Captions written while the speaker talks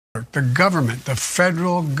The government, the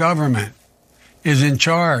federal government, is in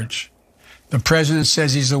charge. The president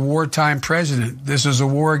says he's a wartime president. This is a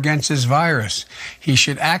war against this virus. He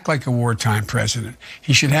should act like a wartime president.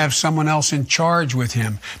 He should have someone else in charge with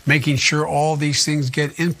him, making sure all these things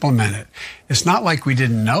get implemented. It's not like we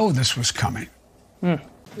didn't know this was coming.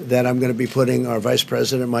 That I'm going to be putting our Vice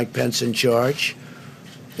President Mike Pence in charge.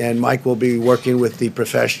 And Mike will be working with the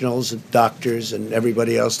professionals, doctors, and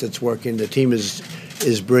everybody else that's working. The team is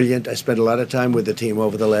brilliant. I spent a lot of time with the team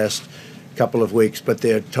over the last couple of weeks, but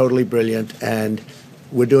they're totally brilliant, and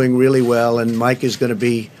we're doing really well, and Mike is going to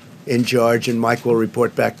be in charge, and Mike will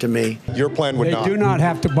report back to me. Your plan would not. They do not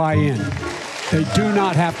have to buy in. They do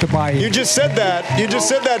not have to buy in. You just said that. You just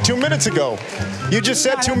said that 2 minutes ago. You just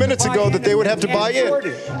said 2 minutes ago that they would have to buy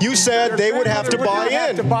in. You said they would have to buy in.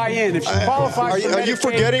 Have to buy in. If she qualifies are you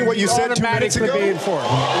forgetting what you said 2 minutes ago? Are you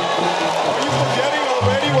forgetting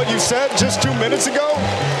already what you said just 2 minutes ago?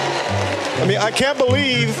 I mean, I can't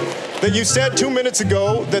believe that you said 2 minutes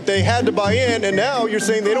ago that they had to buy in, and now you're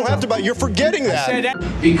saying they don't have to buy. You're forgetting that.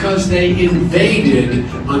 Because they invaded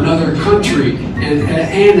another country and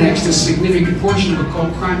annexed a significant portion of it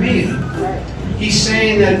called Crimea. He's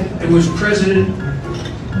saying that it was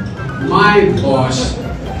my boss,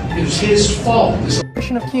 it was his fault.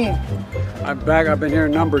 I'm back. I've been here a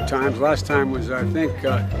number of times. Last time was, I think,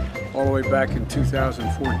 all the way back in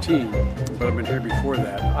 2014, but I've been here before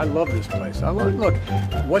that. I love this place. Look,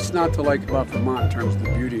 what's not to like about Vermont in terms of the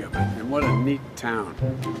beauty of it? And what a neat town.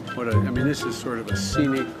 I mean, this is sort of a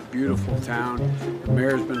scenic, beautiful town. The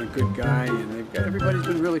mayor's been a good guy, and everybody's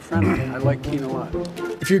been really friendly. I like Keene a lot.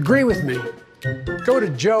 If you agree with me, go to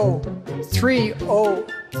Joe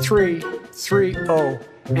 30330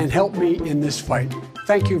 and help me in this fight.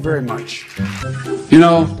 Thank you very much. You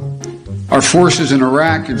know, our forces in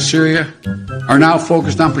Iraq and Syria are now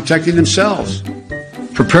focused on protecting themselves,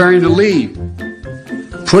 preparing to leave,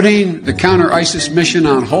 putting the counter-ISIS mission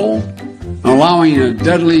on hold, and allowing a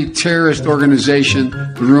deadly terrorist organization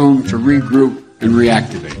the room to regroup and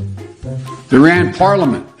reactivate. The Iran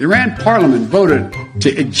Parliament voted to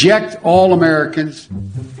eject all Americans,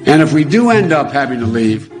 and if we do end up having to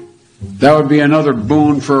leave, that would be another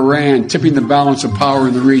boon for Iran, tipping the balance of power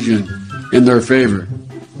in the region in their favor.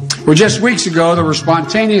 Well, just weeks ago, there were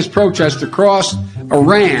spontaneous protests across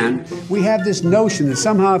Iran. We have this notion that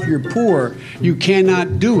somehow if you're poor, you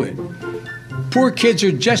cannot do it. Poor kids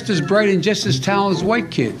are just as bright and just as talented as white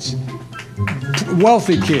kids.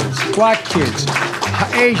 Wealthy kids, black kids,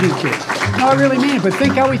 Asian kids. No, I really mean it, but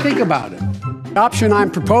think how we think about it. The option I'm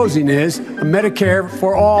proposing is a Medicare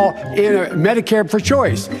for all, Medicare for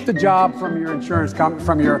choice. The job from your insurance company,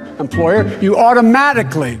 from your employer, you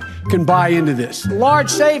automatically can buy into this. Large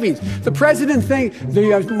savings. The president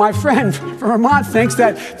my friend from Vermont thinks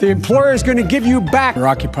that the employer is going to give you back. We're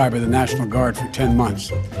occupied by the National Guard for 10 months.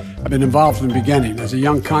 I've been involved from the beginning. As a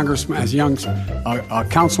young congressman, as a young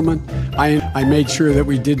councilman, I made sure that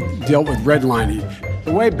we dealt with redlining.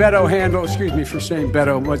 The way Beto handled, excuse me for saying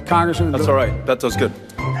Beto, but Congressman... That's all right. That was good.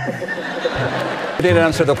 You didn't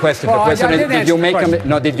answer the question. Well, the question is,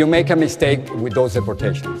 did you make a mistake with those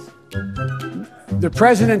deportations? The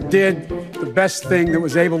president did the best thing that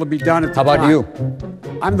was able to be done at the time. How about you?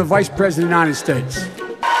 I'm the Vice President of the United States.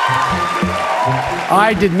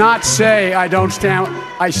 I did not say I don't stand.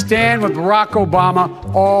 I stand with Barack Obama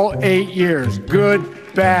all 8 years. Good,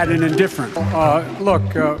 bad, and indifferent.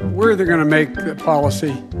 Look, we're either going to make the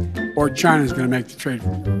policy or China's going to make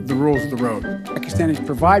the rules of the road. Pakistanis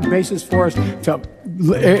provide bases for us to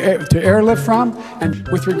airlift from, and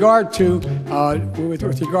with regard to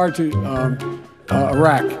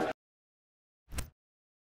Iraq,